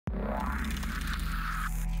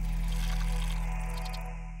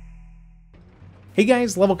Hey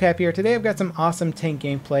guys, LevelCap here. Today I've got some awesome tank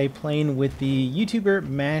gameplay playing with the YouTuber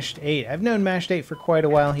Mashed8. I've known Mashed8 for quite a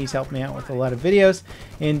while. He's helped me out with a lot of videos,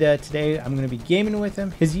 and today I'm going to be gaming with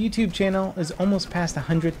him. His YouTube channel is almost past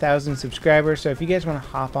 100,000 subscribers, so if you guys want to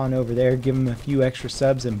hop on over there, give him a few extra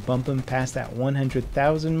subs and bump him past that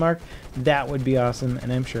 100,000 mark, that would be awesome,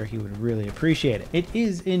 and I'm sure he would really appreciate it. It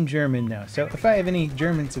is in German though, so if I have any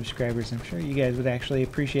German subscribers, I'm sure you guys would actually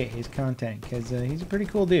appreciate his content, because he's a pretty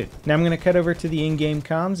cool dude. Now I'm going to cut over to the in-game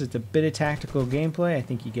comms. It's a bit of tactical gameplay. I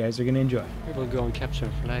think you guys are going to enjoy. We will go and capture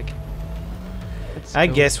a flag. I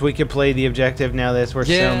guess we could play the objective now that it's worth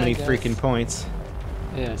so many freaking points.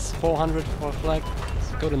 Yes, 400 for a flag.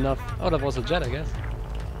 It's good enough. Oh, that was a jet, I guess.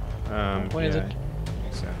 What is it? I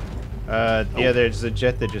think so. Yeah, there's a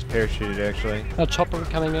jet that just parachuted, actually. A chopper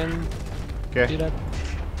coming in. Okay. See that?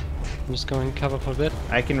 I'm just going cover for a bit.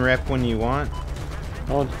 I can rep when you want.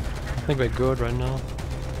 Oh, I think we're good right now.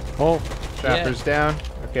 Oh, chopper's down.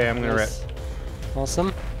 Okay, I'm gonna rep.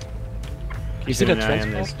 Awesome. You see an eye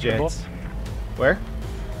on those jets. Above? Where?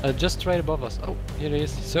 Just straight above us. Oh, here he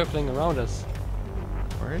is, circling around us.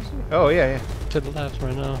 Where is he? Oh, yeah, yeah. To the left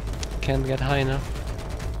right now. Can't get high enough.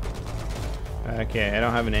 Okay, I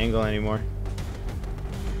don't have an angle anymore.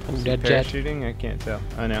 I'm dead jet. Shooting? I can't tell.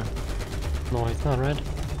 Oh, no. No, it's not red.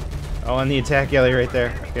 Oh, on the attack heli right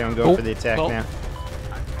there. Okay, I'm going for the attack now.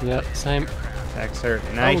 Yeah, same. Attack's hurt.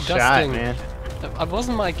 Nice shot, man. It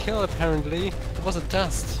wasn't my kill, apparently. It was a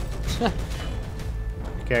dust.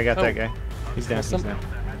 Okay, I got that guy. He's down, awesome. He's down.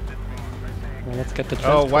 Well, let's get the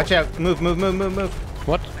transport. Oh, watch out. Move, move, move, move, move.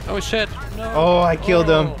 What? Oh, shit. No. Oh, I killed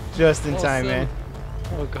him just in time, man.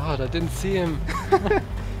 Oh, God, I didn't see him. Okay,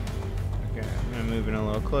 I'm gonna move in a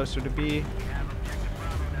little closer to B.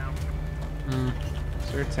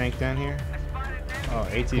 Is there a tank down here? Oh,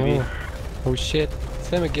 ATV. Oh shit, it's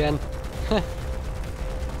him again. Got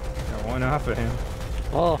one off of him.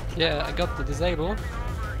 Oh, yeah, I got the disable.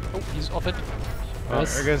 Oh, he's off it. Oh,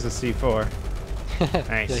 nice. There goes the C4.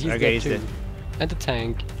 Nice. Yeah, he's okay, he's dead. And the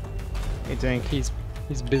tank. Hey, tank. He's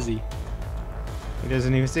busy. He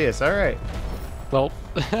doesn't even see us. All right. Well,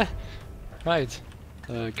 right.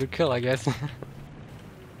 Good kill, I guess.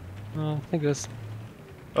 I think this.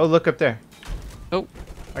 Oh, look up there. Oh,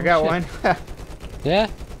 I got one. Yeah.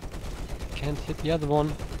 Can't hit the other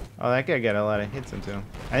one. Oh, that guy got a lot of hits into him.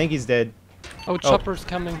 I think he's dead. Oh, chopper's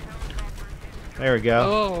coming. There we go.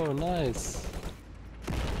 Oh, nice.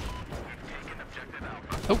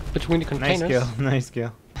 Oh, between the containers. Nice kill. Nice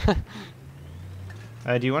kill.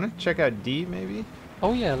 Do you want to check out D, maybe?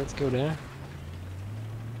 Oh yeah, let's go there.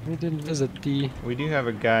 We didn't visit D. We do have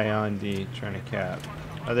a guy on D trying to cap.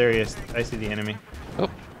 Oh, there he is. I see the enemy. Oh,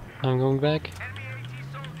 I'm going back.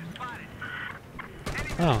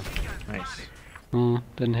 Oh. Nice.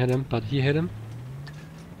 Didn't hit him, but he hit him.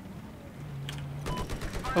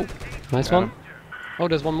 Oh, nice one. Oh,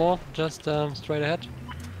 there's one more, just straight ahead.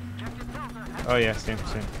 Oh yeah, same.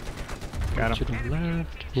 Got him. To the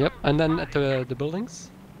left. Yep, and then at the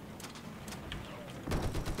buildings.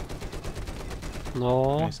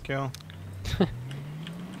 No. Nice kill.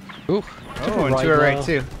 Ooh. Oh, and to our right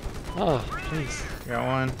too. Oh, jeez. Got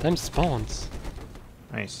one. Them spawns.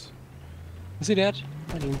 Nice. You see that?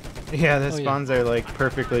 Yeah, the spawns are like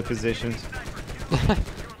perfectly positioned.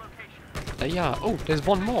 Yeah. Oh, there's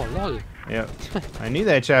one more. Lol. Yep. I knew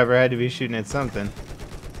that chopper had to be shooting at something.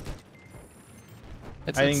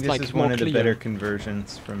 I think this is one of the better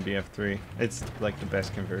conversions from BF3. It's like the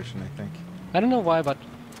best conversion, I think. I don't know why, but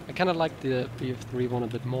I kind of like the BF3 one a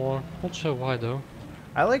bit more. Not sure why though.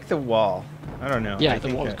 I like the wall. I don't know. Yeah,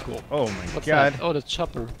 the wall is cool. Oh my That? god. Oh, the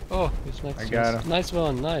chopper. Oh, he's next. I got him. Nice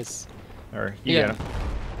one. Nice. Or you got him.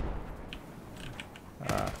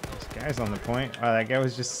 This guy's on the point. Oh, that guy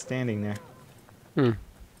was just standing there.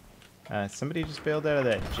 Somebody just bailed out of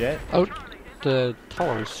that jet. Oh, the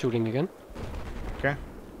tower is shooting again. Okay.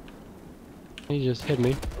 He just hit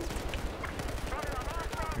me.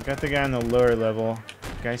 I got the guy on the lower level.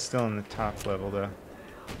 The guy's still on the top level though.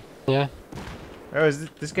 Yeah. Oh,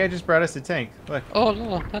 this guy just brought us a tank. Look. Oh,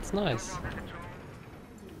 no, that's nice.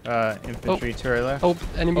 Infantry to our left. Oh,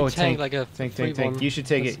 enemy tank, like a tank. You should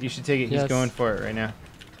take it. You should take it. He's going for it right now.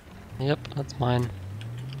 Yep, that's mine.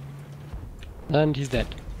 And he's dead.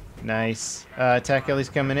 Nice. Attack heli's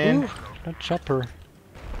coming in. Ooh, that chopper.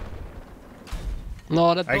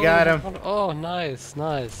 No, that. I got him. Oh, nice.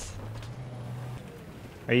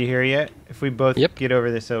 Are you here yet? If we both get over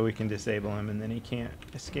this, so we can disable him, and then he can't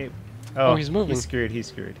escape. Oh, he's moving. He's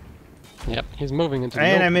screwed. Yep, he's moving into the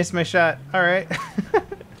And I missed my shot. All right.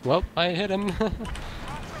 Well, I hit him.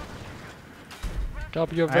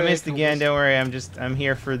 Stop your I missed again. Don't worry. I'm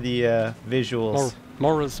here for the visuals.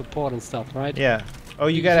 Moral support and stuff, right? Yeah. Oh,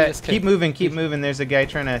 you gotta keep moving. Keep moving. There's a guy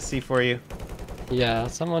trying to see for you. Yeah,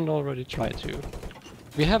 someone already tried to.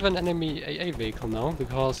 We have an enemy AA vehicle now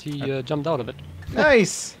because he jumped out of it.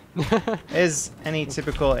 Nice. As any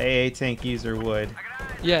typical AA tank user would.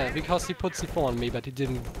 Yeah, because he put C4 on me, but he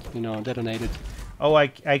didn't, you know, detonate it. Oh, I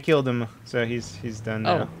killed him, so he's done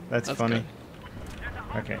now. Oh, that's funny. Good.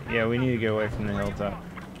 Okay, yeah, we need to get away from the hilltop.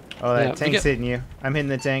 Oh, that tank's hitting you. I'm hitting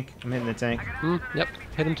the tank. I'm hitting the tank. Yep,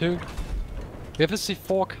 hit him too. We have a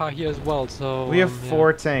C4 car here as well, so... We have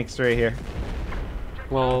 4 tanks right here.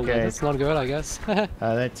 Well, okay. That's not good, I guess.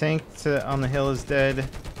 That tank on the hill is dead.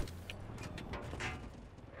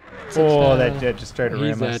 Oh, that jet just tried to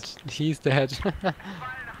ram us. He's dead.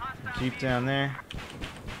 Jeep down there.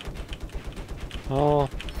 Oh,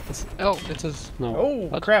 it's his... No. Oh,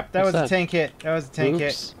 what? Crap, that was a tank hit. That was a tank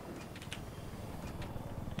hit.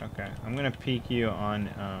 Okay, I'm going to peek you on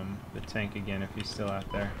the tank again if he's still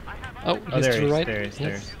out there. Oh, he's there to the right. There he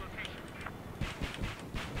is.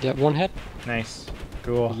 Yeah, 1 hit. Nice.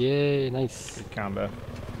 Cool. Yay, nice. Good combo.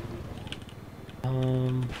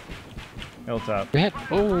 Hilltop. We have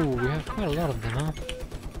quite a lot of them, huh?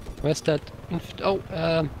 Where's that?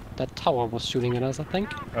 That tower was shooting at us, I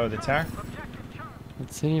think. Oh, the tower?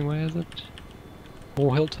 Let's see, where is it? Oh,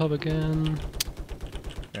 hilltop again.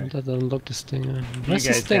 Okay. That doesn't look the stinger. Where's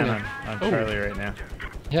the stinger? On Charlie right now.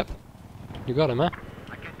 Yep. You got him, huh?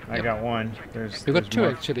 I got 1. You got 2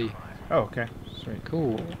 actually. Oh, okay. Sweet.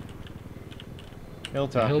 Cool.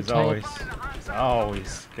 Hilltop is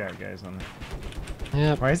always got guys on there.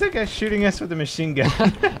 Yeah. Why is that guy shooting us with a machine gun?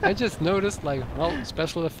 I just noticed, like, well,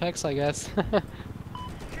 special effects, I guess.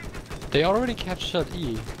 They already captured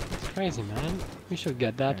E. It's crazy, man. We should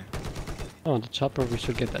get that. Okay. Oh, the chopper, we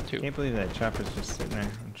should get that too. Can't believe that chopper's just sitting there.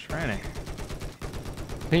 I'm trying to...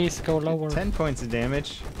 Please go lower. 10 points of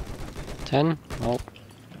damage. 10? Oh.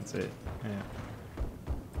 That's it.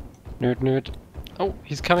 Yeah. Nerd. Oh,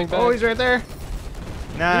 he's coming back. Oh, he's right there.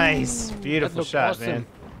 Nice. Ooh, beautiful shot, awesome. man.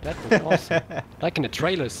 That was awesome. Like in the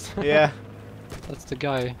trailers. Yeah. That's the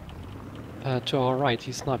guy to our right.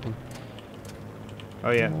 He's sniping. Oh,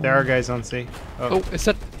 yeah. There are guys on C. Oh, is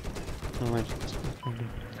that... Oh, wait.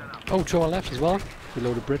 Oh, to our left as well.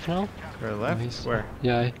 Below the bridge now. To our left? Oh, where?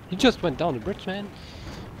 Yeah, he just went down the bridge, man.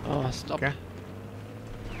 Oh, stop. Okay.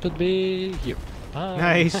 Should be here.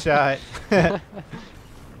 Nice shot.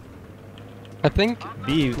 I think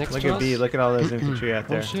B, look at B, look at all those infantry out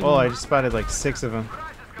there. Oh, I just spotted like 6 of them.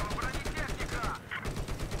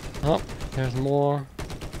 Oh, there's more.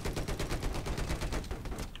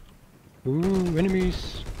 Ooh,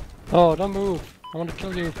 enemies. Oh, don't move. I want to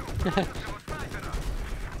kill you.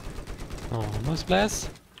 Oh, no splash.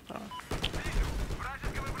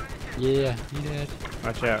 Yeah, he dead.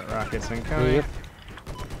 Watch out, rockets incoming. Yep.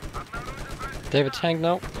 They have a tank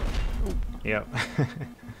now. Ooh. Yep.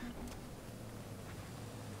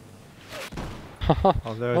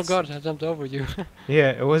 Oh god, I jumped over you.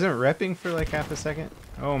 Yeah, it wasn't repping for like half a second.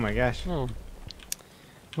 Oh my gosh. Oh.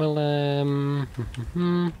 Well,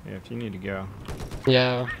 yeah, if you need to go.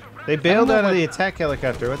 Yeah. They bailed out of the attack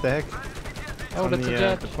helicopter. What the heck? Oh, that's a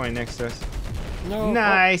jet. The point next to us. No.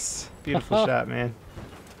 Nice. Beautiful shot, man.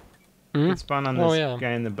 Good spawn on this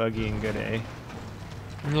guy in the buggy and go to A.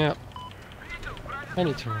 Yeah. I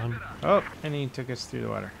need to run. Oh, and he took us through the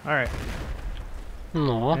water. All right.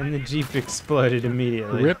 No. And the Jeep exploded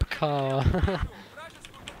immediately. Rip car.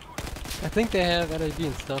 I think they have LAV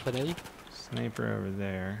and stuff at A. Sniper over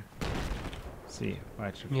there. Let's see,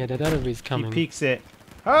 watch. Yeah, that LAV's coming. He peeks it.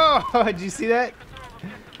 Oh, did you see that?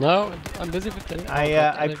 No, I'm busy with that.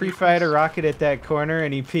 I pre-fired a rocket at that corner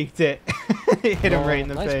and he peeked it. It hit him right in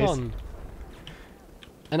the face. One.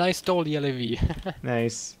 And I stole the LAV.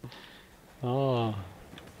 Nice. Oh.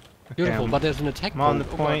 Beautiful, but there's an attack boat. I'm on the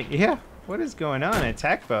point. Yeah. What is going on?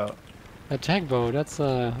 Attack boat. Attack boat, that's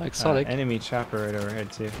exotic. Enemy chopper right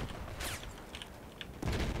overhead too.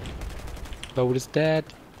 Boat is dead.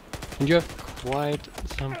 And you have quite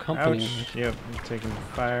some company. Ouch. Yep, I'm taking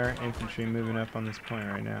fire. Infantry moving up on this point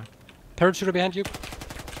right now. Parachuter behind you.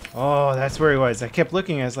 Oh, that's where he was. I kept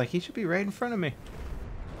looking. I was like, he should be right in front of me.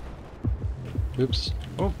 Oops.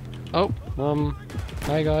 Oh. Oh.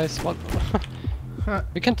 Hi guys. What?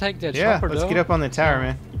 We can take that chopper, though. Let's get up on the tower,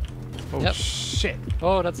 man. Oh, yep. Shit.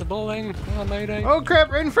 Oh, that's a building. Oh, mayday. Oh,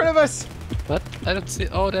 crap, right in front of us. What? I don't see.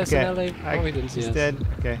 Oh, there's an LA. Oh, he didn't see us. He's dead.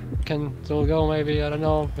 Okay. Can still go, maybe. I don't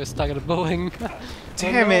know. We're stuck at a building.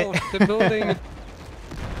 Damn it. The building.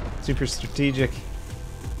 Super strategic.